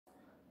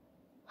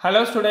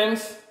Hello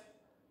students,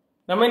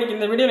 நம்ம இன்னைக்கு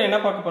இந்த வீடியோல என்ன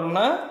பார்க்க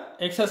போறோம்னா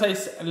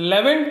exercise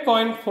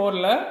 11.4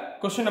 ல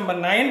question number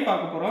 9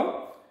 பார்க்க போறோம்.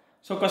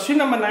 So question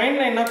number 9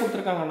 ல என்ன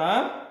கொடுத்திருக்காங்கன்னா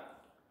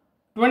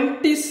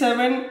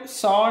 27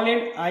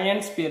 solid iron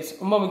spheres.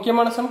 ரொம்ப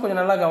முக்கியமான சம்,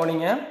 கொஞ்சம் நல்லா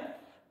கவனிங்க.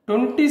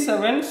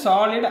 27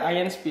 solid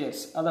iron spheres.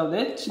 அதாவது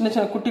சின்ன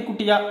சின்ன குட்டி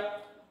குட்டியா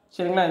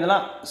சரிங்களா,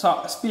 இதெல்லாம்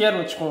ஸ்பியர்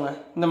வச்சுக்கோங்க.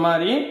 இந்த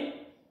மாதிரி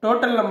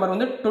டோட்டல் நம்பர்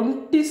வந்து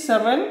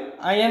 27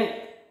 iron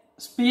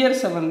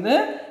ஸ்பியர்ஸ் வந்து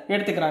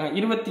எடுத்துக்கிறாங்க,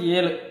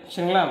 27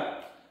 சரிங்களா.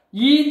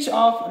 ஈச்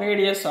ஆஃப்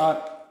ரேடியஸ் ஆர்,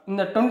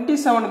 இந்த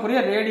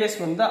 27 ரேடியஸ்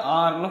வந்து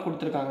ஆர்னு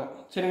கொடுத்துருக்காங்க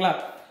சரிங்களா.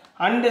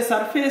 And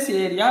surface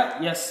area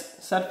S,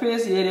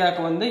 surface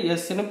ஏரியாவுக்கு வந்து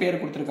எஸ்ன்னு பேர்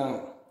கொடுத்துருக்காங்க.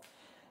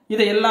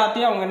 இதை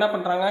எல்லாத்தையும் அவங்க என்ன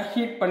பண்ணுறாங்க,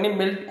 ஹீட் பண்ணி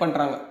மெல்ட்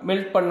பண்ணுறாங்க.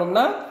 மெல்ட்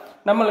பண்ணோம்னா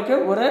நம்மளுக்கு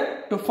ஒரு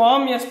to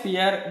form a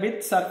sphere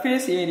with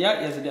surface area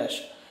S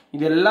dash,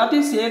 இது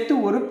எல்லாத்தையும் சேர்த்து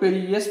ஒரு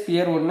பெரிய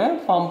ஸ்பியர் ஒன்று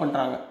ஃபார்ம்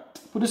பண்ணுறாங்க.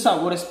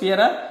 புதுசாக ஒரு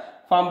ஸ்பியரை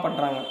ஃபார்ம்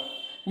பண்ணுறாங்க.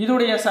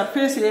 இதோடைய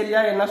சர்ஃபேஸ்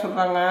ஏரியா என்ன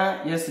சொல்கிறாங்க,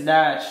 எஸ்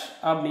டேஷ்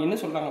அப்படின்னு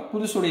சொல்கிறாங்க,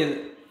 புதுசுடையது.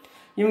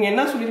 இவங்க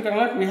என்ன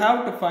சொல்லியிருக்காங்கன்னா we have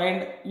to find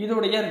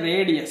இதோடைய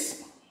ரேடியஸ்.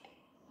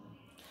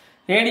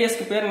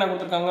 ரேடியஸ்க்கு பேர் என்ன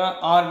கொடுத்துருக்காங்க,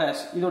 ஆர்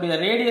டேஷ். இதோடைய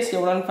ரேடியஸ்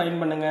எவ்வளோன்னு ஃபைண்ட்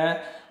பண்ணுங்க.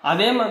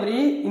 அதே மாதிரி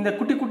இந்த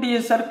குட்டி குட்டி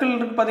சர்க்கிள்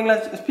இருக்கு பார்த்தீங்களா,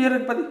 ஸ்பியர்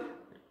இருக்கு பார்த்தி,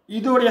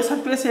 இதோடைய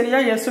சர்ஃபேஸ்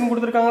ஏரியா எஸ்ன்னு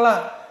கொடுத்துருக்காங்களா.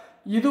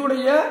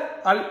 இதோடைய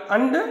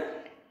அண்டு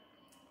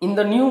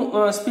இந்த நியூ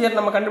ஸ்பியர்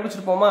நம்ம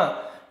கண்டுபிடிச்சிருப்போமா,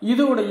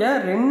 இதோடைய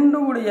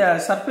ரெண்டுடைய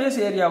சர்ஃபேஸ்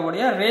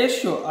ஏரியாவுடைய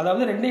ரேஷியோ,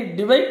 அதாவது ரெண்டையும்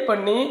டிவைட்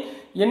பண்ணி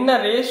என்ன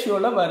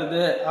ரேஷியோவில்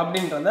வருது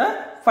அப்படின்றத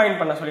ஃபைண்ட்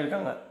பண்ண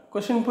சொல்லியிருக்காங்க.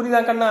 கொஸ்டின் புரியுதா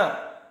கண்ணா,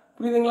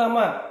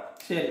 புரியுதுங்களாமா?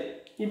 சரி,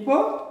 இப்போ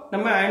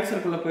நம்ம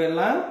ஆன்சருக்குள்ள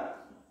போயிடலாம்.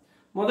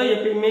 முதல்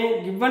எப்பயுமே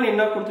கிவன்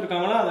என்ன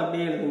கொடுத்துருக்காங்களோ அதை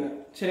அப்படியே எழுதுங்க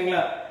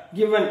சரிங்களா.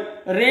 Given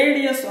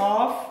radius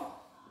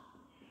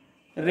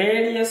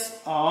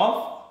of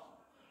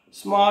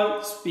small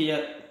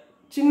sphere,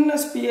 சின்ன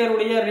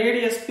ஸ்பியருடைய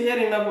ரேடியஸ்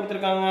ஸ்பியர் என்ன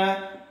கொடுத்துருக்காங்க,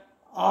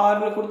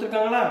 ஆர்னு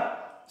கொடுத்துருக்காங்களா.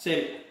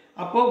 சரி,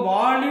 அப்போ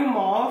volume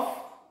of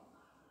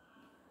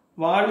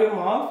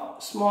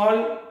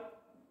small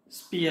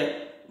sphere,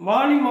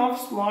 volume of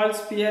small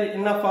sphere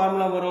என்ன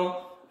ஃபார்முலா வரும்,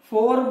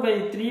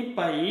 4/3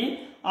 பை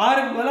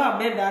ஆருக்கு பதிலாக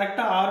அப்படியே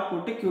டைரக்டா ஆர்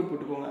போட்டு கியூப்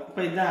போட்டுக்கோங்க.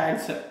 இப்போ இதுதான்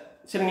ஆன்சர்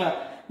சரிங்களா.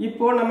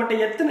 இப்போ நம்மகிட்ட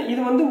எத்தனை,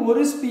 இது வந்து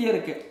ஒரு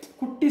ஸ்பியருக்கு,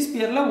 குட்டி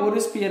ஸ்பியர்ல ஒரு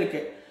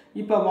ஸ்பியருக்கு.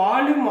 இப்போ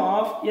வால்யூம்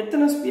ஆஃப்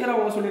எத்தனை ஸ்பியர்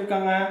அவங்க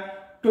சொல்லியிருக்காங்க,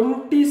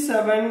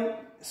 27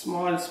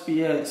 small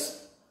Spears.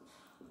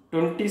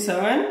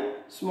 27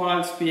 small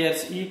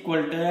spheres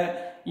equal to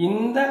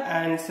இந்த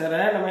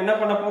ஆன்சரை நம்ம என்ன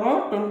பண்ண போறோம்,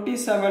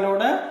 27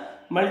 ஓட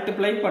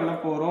மல்டிப்ளை பண்ண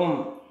போறோம்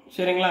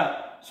சரிங்களா.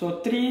 So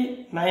 3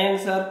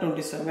 9s are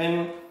 27,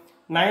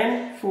 9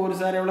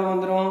 4s are எவ்வளவு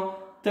வந்துடும்,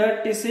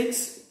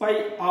 36 பை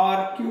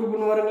ஆர்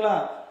கியூப்னு வருங்களா.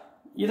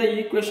 இதை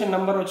ஈக்குவேஷன்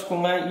நம்பர்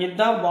வச்சுக்கோங்க.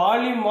 இதுதான்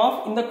வால்யூம்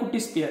ஆஃப் இந்த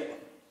குட்டி ஸ்பியர்.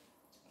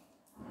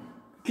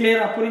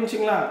 கிளியரா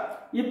புரிஞ்சுங்களா?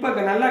 இப்போ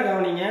நல்லா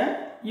கவனிங்க.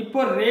 இப்போ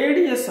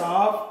ரேடியஸ்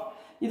ஆஃப்,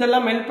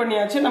 இதெல்லாம் மெல்ட்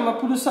பண்ணியாச்சு, நம்ம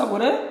புதுசா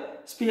ஒரு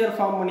ஸ்பியர்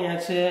ஃபார்ம்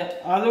பண்ணியாச்சு.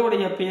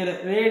 அதோடைய பேர்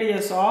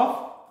radius of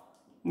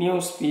new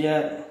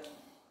sphere.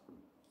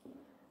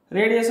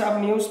 Radius of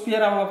new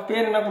sphere அவங்க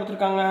பேர் என்ன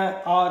கொடுத்துருக்காங்க,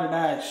 ஆர்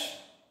டேஷ்.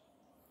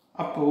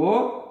 அப்போ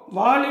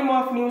வால்யூம்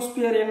ஆஃப் நியூ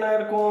ஸ்பியர் என்ன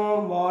இருக்கும்,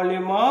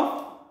 வால்யூம் ஆஃப்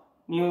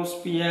நியூ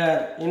ஸ்பியர்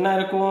என்ன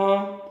இருக்கும்,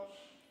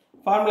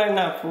 ஃபார்முலா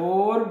என்ன,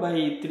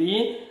 4/3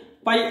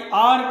 பை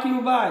ஆர்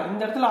கியூபா.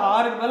 இந்த இடத்துல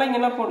ஆருக்கு பதிலாக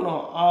இங்க என்ன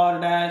பண்ணணும்,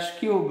 ஆர் டேஷ்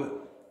கியூப்.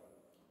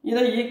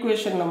 இதை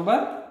ஈக்குவேஷன்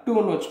நம்பர்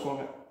 2ன்னு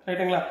வச்சுக்கோங்க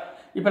ரைட்டுங்களா.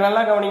 இப்போ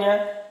நல்லா கவனிங்க,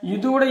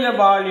 இதோடைய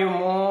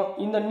வால்யூமும்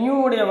இந்த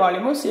நியூவுடைய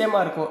வால்யூமும் சேமா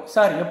இருக்கும்.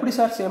 சார் எப்படி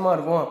சார் சேமா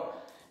இருக்கும்,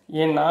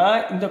 ஏன்னா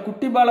இந்த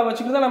குட்டி பாலை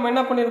வச்சுக்கிட்டு தான் நம்ம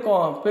என்ன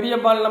பண்ணியிருக்கோம், பெரிய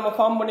பால் நம்ம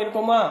ஃபார்ம்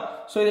பண்ணியிருக்கோமா.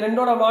 ஸோ இது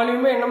ரெண்டோட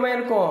வால்யூமே என்னமே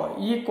இருக்கும்,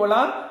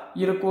 ஈக்குவலா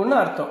இருக்கும்னு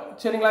அர்த்தம்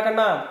சரிங்களா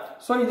கண்ணா.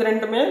 ஸோ இது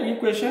ரெண்டுமே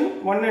equation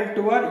 1 and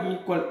 2 R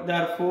equal.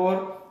 therefore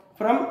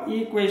from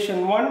equation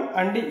 1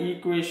 and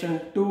equation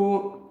 2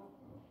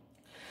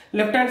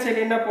 left hand side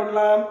என்ன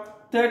போடலாம்,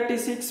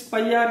 36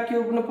 by R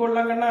கியூப்னு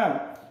போடலாங்கண்ணா,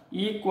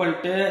 equal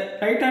to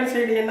right hand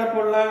side என்ன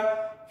போடலாம்,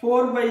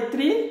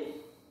 4/3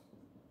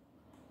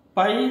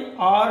 பை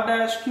ஆர்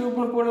டேஷ்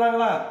கியூப்னு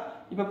போடலாங்களா.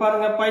 இப்போ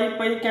பாருங்க,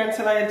 பை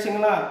கேன்சல்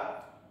ஆயிடுச்சுங்களா.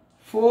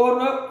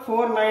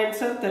 4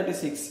 9s are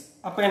 36.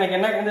 அப்போ எனக்கு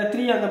என்ன, இந்த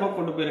 3 அந்த பக்கம்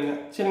கொண்டு போயிருங்க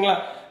சரிங்களா.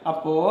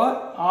 அப்போ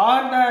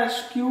ஆர்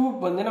டேஷ் கியூப்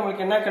வந்து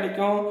நம்மளுக்கு என்ன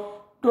கிடைக்கும்,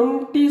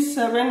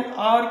 27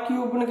 ஆர்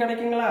கியூப்னு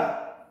கிடைக்குங்களா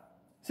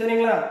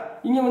சரிங்களா.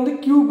 இங்க வந்து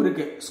கியூப்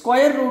இருக்கு,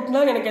 ஸ்கொயர் ரூட்னா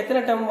எனக்கு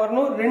எத்தனை டேர்ம்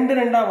வரணும், 2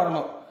 2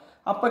 வரணும்.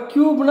 அப்ப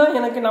கியூப்னா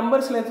எனக்கு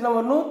நம்பர்ஸ்ல எத்தனை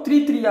வரணும், 3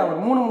 3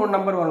 வரும், 3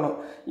 நம்பர் வரணும்.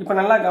 இப்போ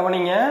நல்லா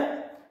கவனிங்க,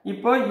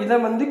 இப்போ இதை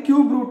வந்து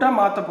கியூப் ரூட்டா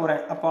மாத்த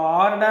போறேன். அப்போ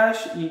R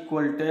dash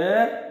equal to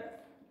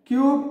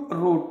cube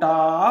root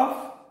of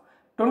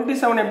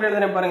 27 எப்படி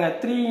எழுதுறேன் பாருங்க,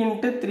 3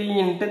 × 3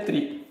 ×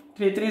 3,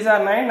 3 3s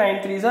are 9, 9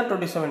 3s are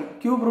 27.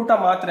 Cube ரூட்டா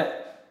மாத்துறேன்.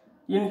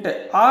 Into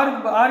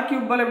R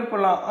cube பதில் எப்படி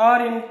போடலாம்,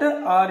 ஆர்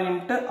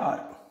இன்ட்டு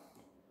ஆர்.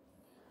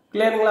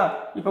 கிளியருங்களா?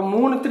 இப்போ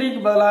 3 3க்கு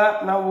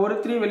பதிலாக நான் ஒரு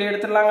 3 வெளியே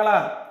எடுத்துடலாங்களா,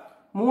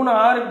 3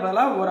 ஆருக்கு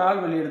பதிலாக ஒரு ஆள்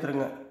வெளியே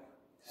எடுத்துருங்க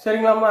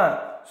சரிங்களாமா.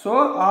 So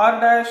R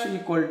dash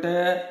equal to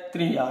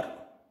 3r.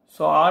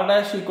 So R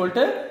dash equal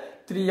to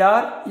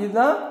 3r.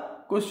 இதுதான்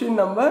கொஸ்டின்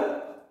நம்பர்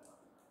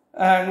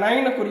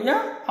 9க்குரிய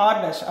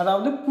ஆர் டேஷ்,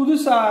 அதாவது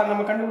புதுசாக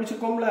நம்ம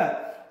கண்டுபிடிச்சிருக்கோம்ல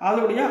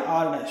அதோடைய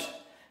ஆர் டேஷ்.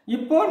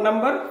 இப்போ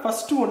நம்பர்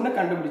ஃபர்ஸ்ட் ஒன்று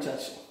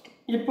கண்டுபிடிச்சாச்சு.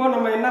 இப்போ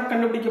நம்ம என்ன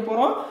கண்டுபிடிக்க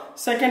போகிறோம்?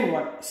 Second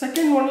one.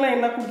 செகண்ட் ஒன்ல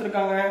என்ன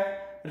கொடுத்துருக்காங்க?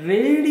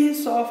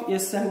 Radius of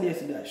yes and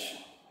S dash.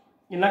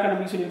 என்ன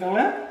கண்டுபிடிச்சு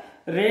சொல்லியிருக்காங்க?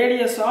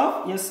 Radius of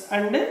yes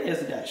and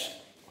S dash.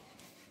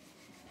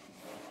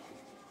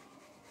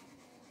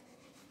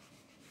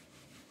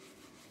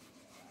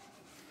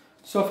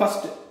 So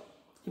first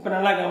இப்போ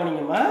நல்லா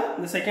கவனிங்கம்மா,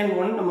 இந்த செகண்ட்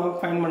ஒன் நம்ம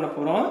ஃபைண்ட் பண்ண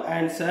போகிறோம்.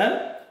 Answer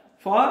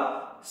for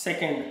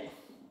second.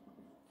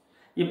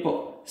 இப்போ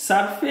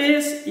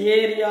சர்ஃபேஸ்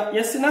ஏரியா,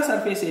 எஸ்னா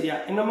சர்ஃபேஸ் ஏரியா,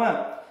 என்னம்மா?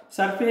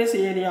 Surface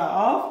area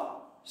of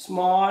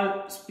small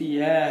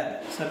sphere.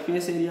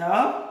 Surface area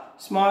of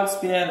small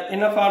sphere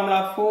என்ன ஃபார்முலா?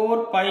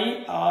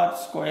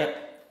 4πr².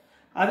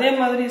 அதே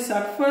மாதிரி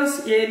surface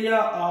area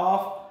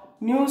of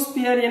new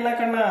sphere என்ன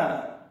கண்ணா?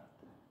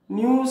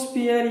 New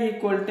sphere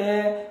equal to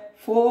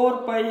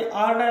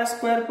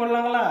 4πr²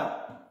 போடலாங்களா?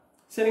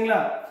 சரிங்களா?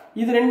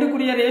 இது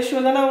ரெண்டுக்குரிய ரேஷியோ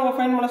தானே அவங்க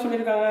ஃபைண்ட் பண்ண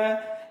சொல்லியிருக்காங்க.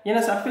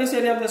 ஏன்னா surface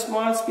area of the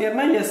small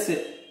ஸ்பியர்னா S.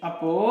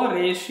 அப்போ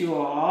ratio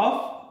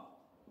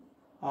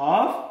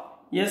of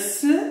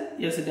S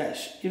S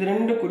dash, இது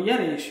ரெண்டுக்குரிய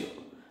ரேஷியோ.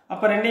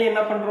 அப்போ ரெண்டையும்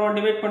என்ன பண்ணுறோம்?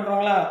 டிவைட்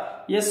பண்ணுறோங்களா?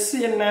 எஸ்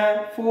என்ன?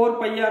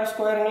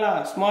 4πr²ங்களா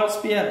ஸ்மால்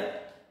ஸ்பியர்.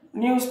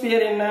 நியூ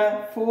ஸ்பியர் என்ன?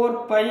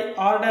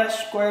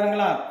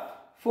 4πr²ங்களா?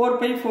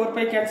 4π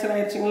கேன்சல்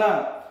ஆயிடுச்சுங்களா?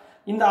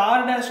 இந்த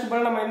ஆர் டேஷ்க்கு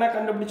பதில் நம்ம என்ன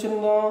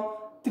கண்டுபிடிச்சிருந்தோம்?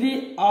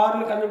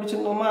 3rனு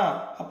கண்டுபிடிச்சிருந்தோமா?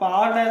 அப்போ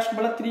ஆர் டேஷ்க்கு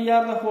பதில்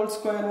 3r த ஹோல்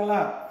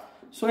ஸ்கொயருங்களா?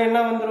 ஸோ என்ன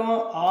வந்துடும்?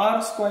 r²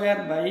 /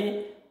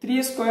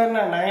 3²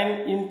 9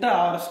 ×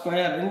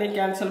 r². ரெண்டையும்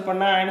கேன்சல்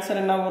பண்ண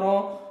ஆன்சர் என்ன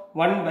வரும்?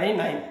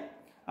 1/9.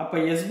 அப்போ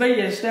s/s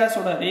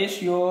டேஷோட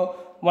ரேஷியோ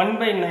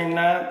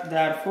 1/9னா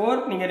therefore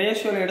நீங்க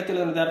ரேஷியோல எடுத்து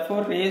எழுதணும்.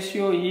 therefore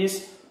ratio is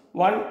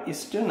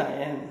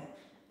 1:9.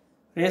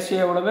 ரேஷியோ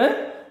எவ்வளவு?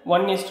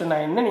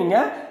 1:9ன்னு நீங்க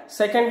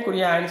செகண்ட்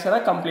குரிய ஆன்சரை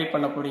கம்ப்ளீட்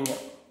பண்ண போறீங்க.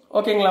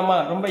 ஓகேங்களாம்மா?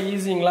 ரொம்ப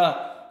ஈஸிங்களா?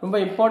 ரொம்ப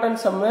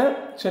இம்பார்ட்டன்ட் சம்மு.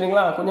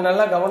 சரிங்களா? கொஞ்சம்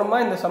நல்லா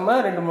கவனமாக இந்த சம்மை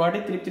 2-3 வாட்டி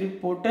திருப்பி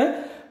போட்டு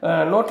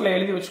நோட்டில்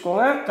எழுதி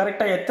வச்சுக்கோங்க.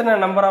 கரெக்டாக எத்தனை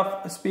நம்பர் ஆஃப்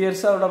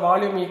ஸ்பியர்ஸ் அதோட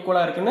வால்யூம்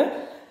ஈக்குவலாக இருக்குன்னு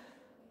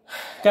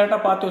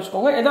கரெக்டாக பார்த்து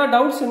வச்சுக்கோங்க. ஏதாவது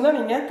டவுட்ஸ் இருந்தால்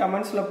நீங்கள்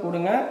கமெண்ட்ஸில்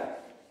போடுங்க,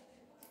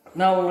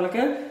 நான்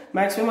உங்களுக்கு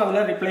மேக்ஸிமம்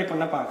அதில் ரிப்ளை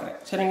பண்ண பார்க்குறேன்.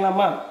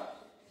 சரிங்களாம்மா?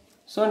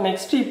 ஸோ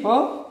நெக்ஸ்ட் இப்போ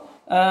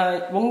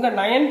உங்கள்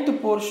 9th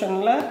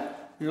போர்ஷனில்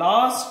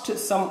லாஸ்ட்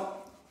சம்,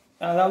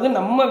 அதாவது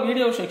நம்ம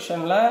வீடியோ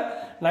செக்ஷனில்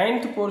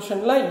 9th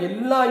போர்ஷனில்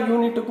எல்லா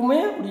யூனிட்டுக்குமே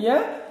உடைய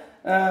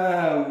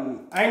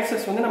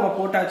ஆன்சர்ஸ் வந்து நம்ம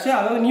போட்டாச்சு.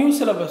 அதாவது நியூ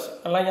சிலபஸ்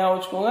எல்லாம் ஞாபகம்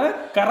வச்சுக்கோங்க.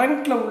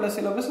 கரண்ட்ல உள்ள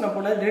சிலபஸ் நம்ம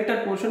போட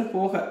டேட்டட் போர்ஷன்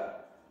போக,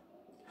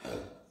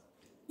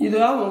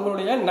 இதுதான்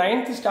உங்களுடைய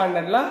 9th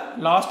ஸ்டாண்டர்ட்ல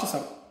லாஸ்ட்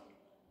சம்.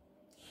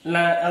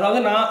 அதாவது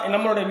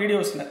நம்மளோட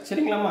வீடியோஸ்ல.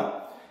 சரிங்களாம்மா?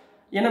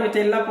 ஏன்னா மற்ற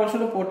எல்லா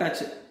போர்ஷனும்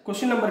போட்டாச்சு.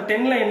 கொஸ்டின் நம்பர்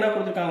 10ல என்ன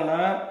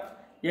கொடுத்துருக்காங்கன்னா,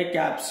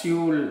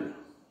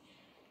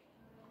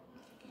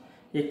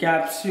 a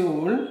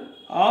capsule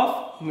of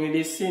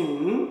medicine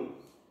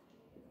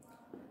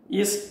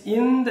is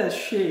in the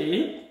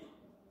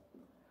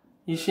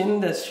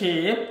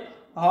shape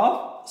of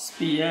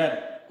sphere.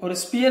 ஒரு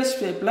ஸ்பியர்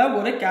ஷேப்ல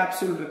ஒரு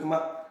கேப்சூல் இருக்குமா?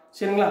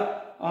 சரிங்களா?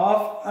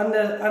 ஆஃப்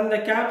அந்த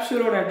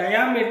கேப்சூலோட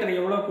டயாமீட்டர்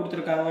எவ்வளவு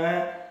கொடுத்துருக்காங்க?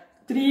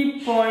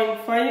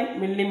 3.5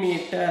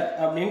 மில்லிமீட்டர்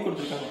அப்படின்னு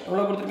கொடுத்துருக்காங்க.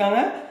 எவ்வளவு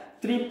கொடுத்துருக்காங்க?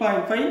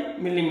 3.5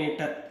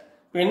 மில்லிமீட்டர்.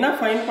 இப்போ என்ன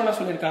ஃபைண்ட் பண்ண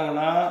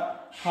சொல்லியிருக்காங்கன்னா,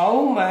 how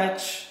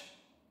much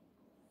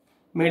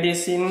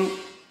medicine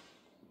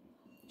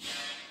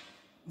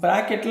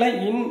bracketல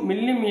in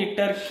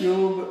millimeter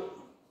cube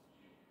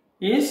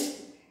is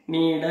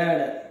needed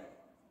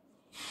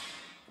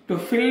to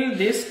fill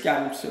this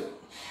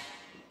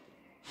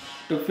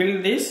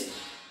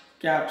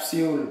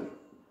capsule.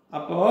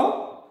 அப்போ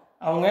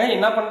அவங்க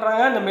என்ன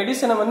பண்றாங்க? அந்த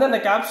மெடிசனை வந்து அந்த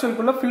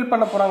கேப்சூலுக்குள்ள ஃபில்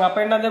பண்ண போறாங்க. அப்ப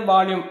என்னது?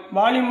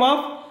 Volume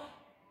of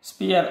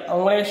sphere.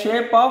 அவங்களே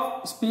ஷேப் ஆஃப்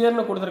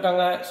ஸ்பியர்னு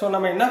கொடுத்துருக்காங்க. ஸோ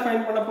நம்ம என்ன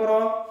ஃபைண்ட் பண்ண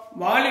போறோம்?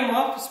 வால்யூம்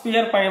ஆஃப்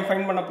ஸ்பியர்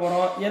ஃபைண்ட் பண்ண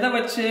போறோம். எதை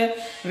வச்சு?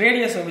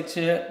 ரேடியஸை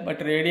வச்சு.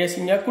 பட் ரேடியஸ்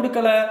இங்க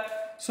கொடுக்கல.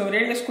 ஸோ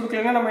ரேடியஸ்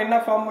கொடுக்கலன்னா நம்ம என்ன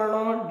ஃபார்ம்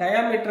பண்ணணும்?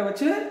 டயாமீட்டரை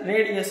வச்சு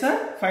ரேடியஸை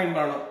ஃபைண்ட்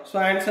பண்ணணும். ஸோ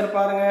ஆன்சர்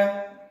பாருங்க.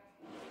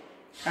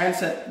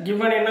 ஆன்சர்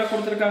கிவன் என்ன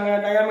கொடுத்துருக்காங்க?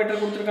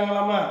 டயாமீட்டர்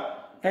கொடுத்துருக்காங்களாமா?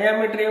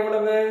 டயாமீட்டர்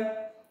எவ்வளவு?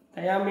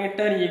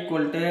 Diameter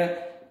equal to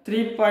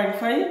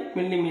 3.5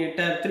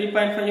 millimetre.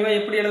 3.5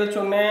 எப்படி எழுத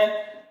சொன்னேன்?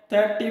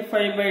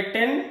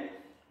 35/10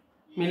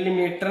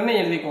 மில்லிமீட்டர்னு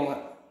எழுதிக்கோங்க.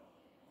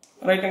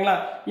 ரைட்டுங்களா?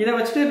 இதை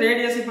வச்சுட்டு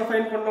ரேடியஸ் இப்போ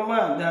ஃபைண்ட் பண்ணோமா?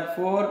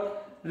 therefore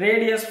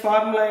ரேடியஸ்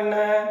ஃபார்முலா என்ன?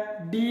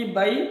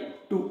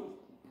 d/2.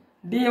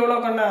 d எவ்வளோ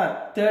கண்ணா?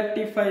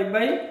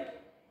 35/10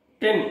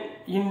 ×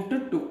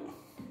 2.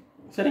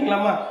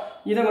 சரிங்களாமா?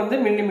 இதை வந்து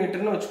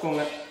மில்லிமீட்டர்னு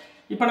வச்சுக்கோங்க.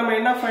 இப்போ நம்ம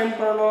என்ன ஃபைண்ட்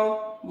பண்ணணும்?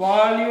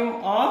 Volume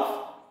of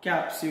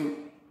capsule.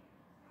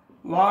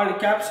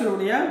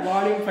 கேப்சூலுடைய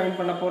volume find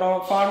பண்ண போறோம்.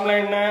 ஃபார்முலா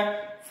என்ன?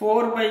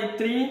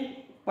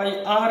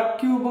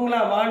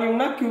 4/3πr³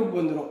 வால்யூம்னா கியூப்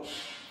வந்துடும்.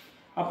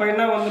 அப்ப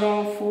என்ன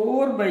வந்துடும்?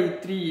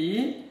 4/3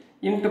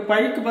 ×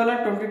 பைக்கு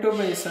பதிலாக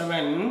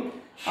 22/7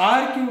 r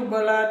cube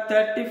பல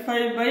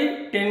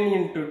 35/10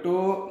 into 2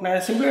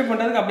 நான் சிம்பிளிஃபை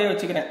பண்றதுக்கு அப்படியே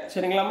வச்சுக்கிறேன்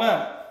சரிங்களாமா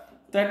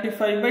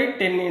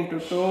 35/10 into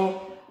 2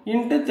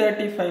 into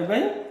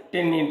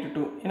 35/10 into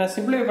 2 ஏன்னா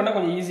சிம்பிளிஃபை பண்ணா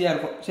கொஞ்சம் ஈஸியா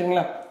இருக்கும்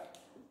சரிங்களா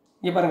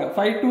இங்க பாருங்க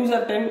 5 2s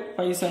are 10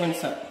 5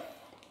 7s are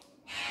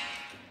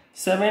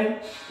 7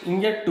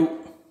 இங்க 2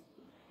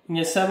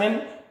 இங்க 7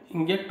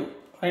 இங்க 2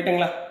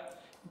 ரைட்டுங்களா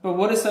இப்போ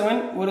ஒரு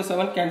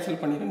 7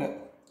 கேன்சல் பண்ணிடுங்க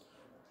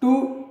 2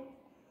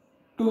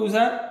 2s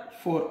are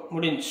 4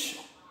 முடிஞ்சு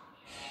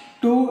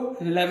 2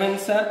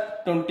 11s are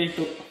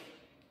 22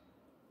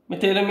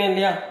 மித்த எதுவுமே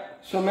இல்லையா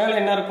ஸோ மேலே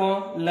என்ன இருக்கும்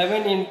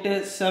 11 into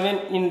 7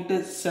 into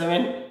 7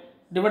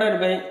 divided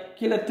by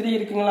கீழே 3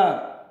 இருக்குங்களா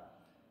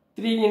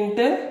 3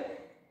 into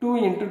 2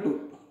 into 2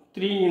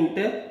 3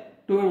 into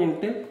 2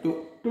 into 2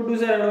 2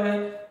 2s are எவ்வளவு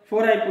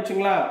 4 ஆகி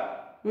போச்சுங்களா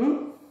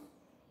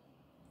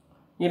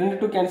இரண்டு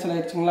 2 கேன்சல்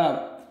ஆயிடுச்சுங்களா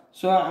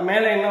ஸோ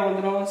மேலே என்ன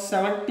வந்துடும்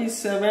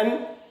 77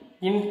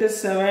 into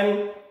 7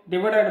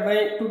 divided by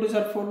 2 2s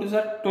are 4 2s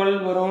are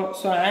 12 வரும்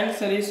so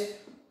answer is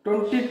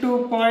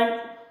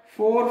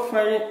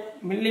 22.45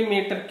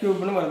 millimeter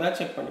cube னு வருதா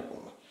செக்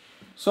பண்ணிக்கோங்க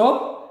so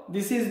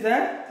this is the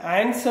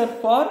answer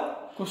for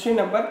question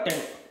number 10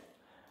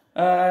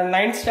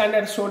 9th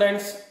standard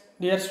students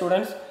dear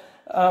students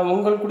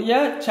உங்களுடைய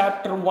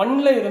சாப்டர்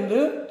 1ல இருந்து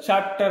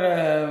சாப்டர்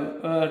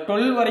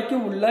 12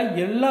 வரைக்கும் உள்ள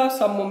எல்லா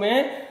சம்முமே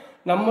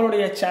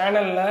நம்மளுடைய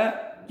சேனல்ல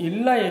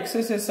எல்லா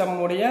எக்ஸசைஸ்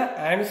சம்முடைய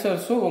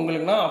ஆன்சர்ஸும்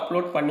உங்களுக்கு நான்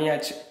அப்லோட்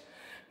பண்ணியாச்சு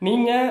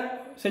நீங்க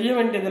செய்ய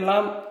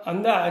வேண்டியதெல்லாம்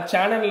அந்த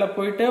சேனல்ல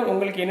போயிட்டு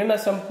உங்களுக்கு என்னென்ன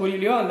சம்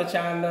புரியலையோ அந்த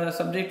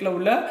சப்ஜெக்ட்ல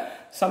உள்ள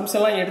சம்ஸ்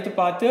எல்லாம் எடுத்து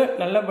பார்த்து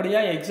நல்லபடியா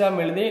எக்ஸாம்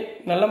எழுதி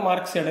நல்ல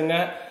மார்க்ஸ் எடுங்க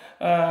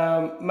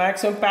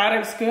மேக்ஸிமம்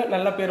பேரண்ட்ஸ்க்கு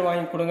நல்ல பேர்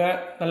வாங்கி கொடுங்க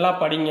நல்லா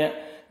படிங்க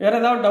வேற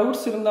ஏதாவது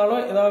டவுட்ஸ்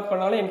இருந்தாலும் ஏதாவது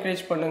பண்ணாலும்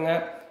என்கரேஜ் பண்ணுங்க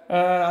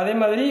அதே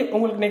மாதிரி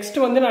உங்களுக்கு நெக்ஸ்ட்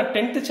வந்து நான்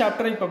 10th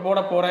சாப்டர் இப்போ போட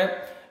போறேன்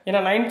ஏன்னா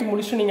 9th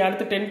முடிச்சு நீங்கள்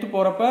அடுத்து 10th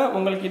போகிறப்ப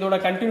உங்களுக்கு இதோட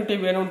கண்டினியூட்டி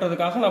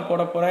வேணுன்றதுக்காக நான்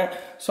போட போகிறேன்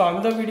ஸோ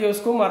அந்த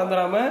வீடியோஸ்க்கும்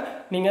மறந்துடாமல்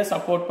நீங்கள்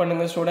சப்போர்ட்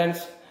பண்ணுங்கள்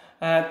students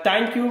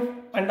thank you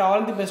and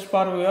all the best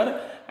for your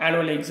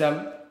annual exam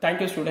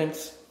thank you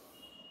students